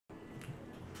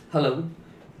Hello,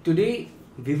 today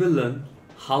we will learn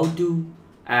how to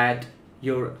add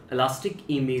your Elastic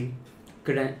email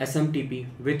SMTP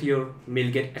with your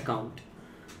MailGet account.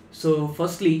 So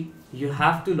firstly, you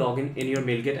have to log in your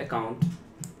MailGet account.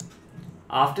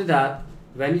 After that,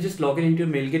 when you just log in into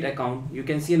your MailGet account, you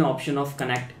can see an option of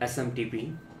Connect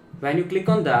SMTP. When you click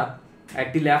on that,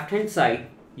 at the left hand side,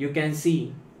 you can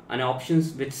see an option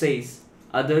which says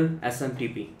Other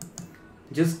SMTP.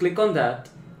 Just click on that,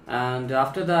 and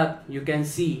after that you can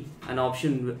see an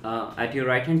option at your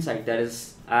right hand side, that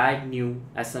is Add New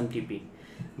SMTP.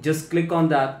 Just click on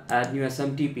that, Add New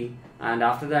SMTP, and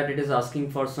after that it is asking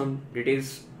for some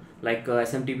details like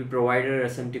SMTP provider,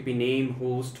 SMTP name,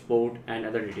 host, port, and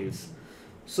other details.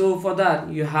 So for that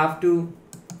you have to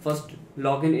first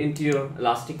log in into your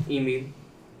Elastic email.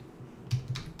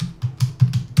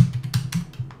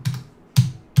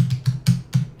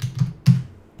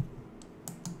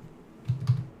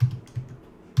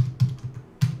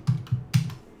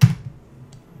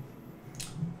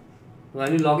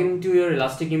 When you log into your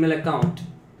Elastic email account,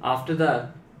 after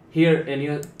that, here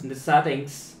in the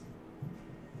settings,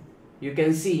 you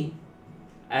can see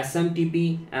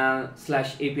SMTP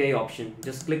 /API option.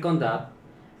 Just click on that,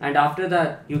 and after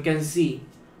that you can see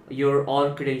your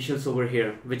all credentials over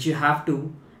here, which you have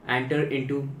to enter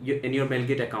into in your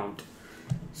MailGet account.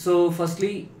 So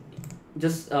firstly,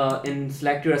 just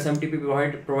select your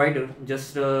SMTP provider.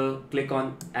 Just click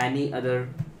on any other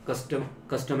custom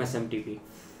SMTP.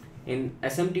 In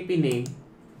SMTP name,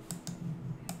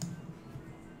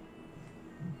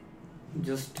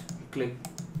 just click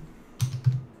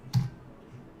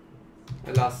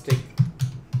Elastic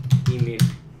email.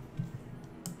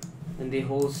 In the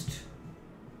host,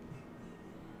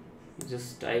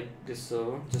 just type this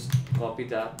server, just copy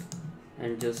that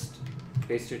and just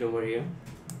paste it over here.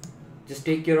 Just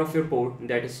take care of your port,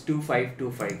 that is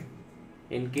 2525.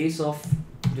 In case of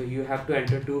you have to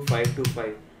enter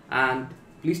 2525, and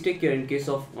please take care in case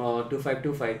of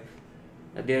 2525,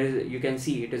 there is, you can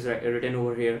see it is written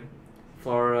over here.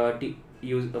 For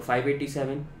use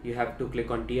 587 you have to click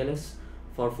on TLS.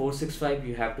 For 465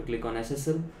 you have to click on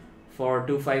SSL. For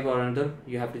 25 or another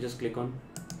you have to just click on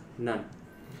none.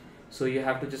 So you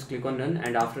have to just click on none,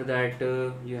 and after that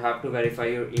you have to verify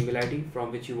your email ID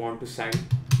from which you want to send.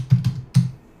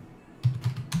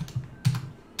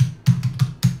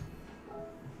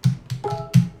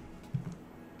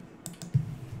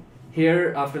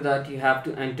 Here after that you have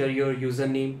to enter your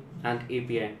username and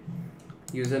API.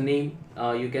 Username,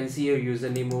 you can see your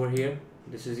username over here.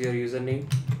 This is your username.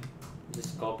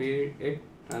 Just copy it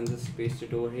and just paste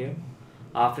it over here.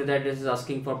 After that, this is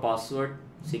asking for password,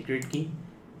 secret key.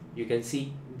 You can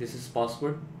see this is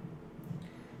password.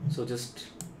 So just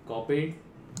copy it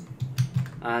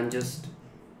and just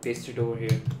paste it over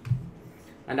here.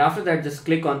 And after that, just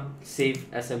click on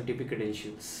Save SMTP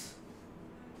Credentials.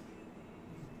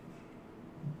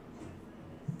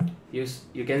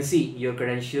 You can see your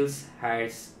credentials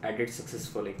has added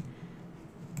successfully.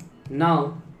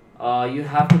 Now you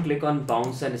have to click on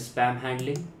Bounce and Spam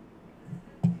Handling,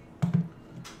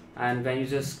 and when you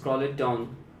just scroll it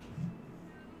down,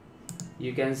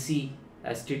 you can see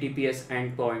HTTPS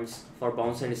endpoints for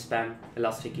Bounce and Spam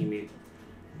Elastic email.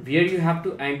 Where you have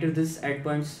to enter this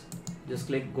endpoints,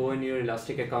 just go in your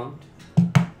Elastic account,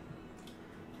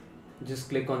 just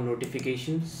click on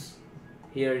Notifications.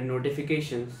 Here in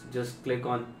Notifications, just click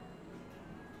on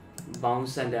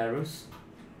Bounce and Errors,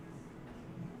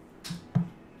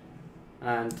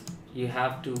 and you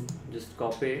have to just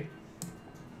copy it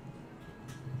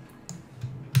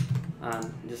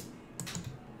and just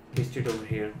paste it over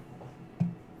here.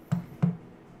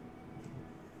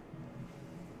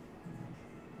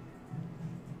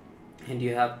 And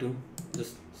you have to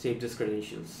just save these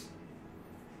credentials.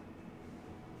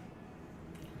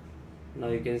 Now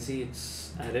you can see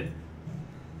it's added,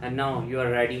 and now you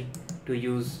are ready to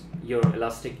use your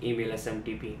Elastic email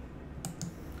SMTP.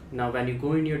 Now when you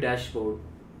go in your dashboard,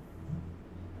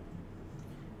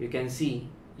 you can see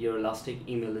your Elastic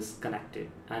email is connected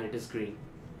and it is green.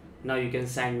 Now you can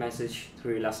send message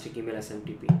through Elastic email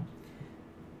SMTP.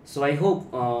 So I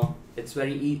hope it's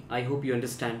very easy. I hope you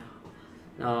understand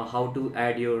how to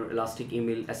add your Elastic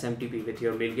email SMTP with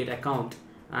your MailGet account,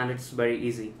 and it's very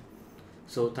easy.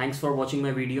 So thanks for watching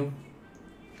my video.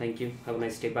 Thank you. Have a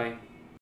nice day. Bye.